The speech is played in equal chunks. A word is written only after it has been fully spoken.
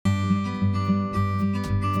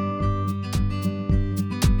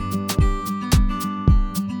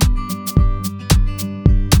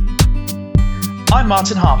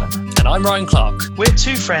Martin Harmon. And I'm Ryan Clark. We're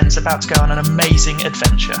two friends about to go on an amazing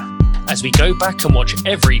adventure. As we go back and watch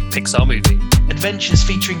every Pixar movie. Adventures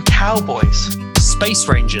featuring cowboys, Space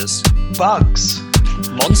Rangers, bugs,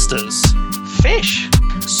 monsters, fish,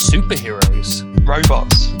 superheroes,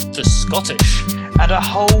 robots, the Scottish, and a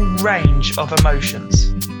whole range of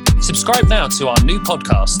emotions. Subscribe now to our new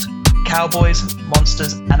podcast, Cowboys,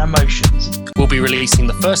 Monsters and Emotions. We'll be releasing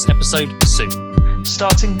the first episode soon.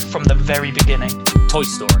 Starting from the very beginning. Toy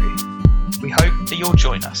Story. We hope that you'll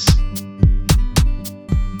join us.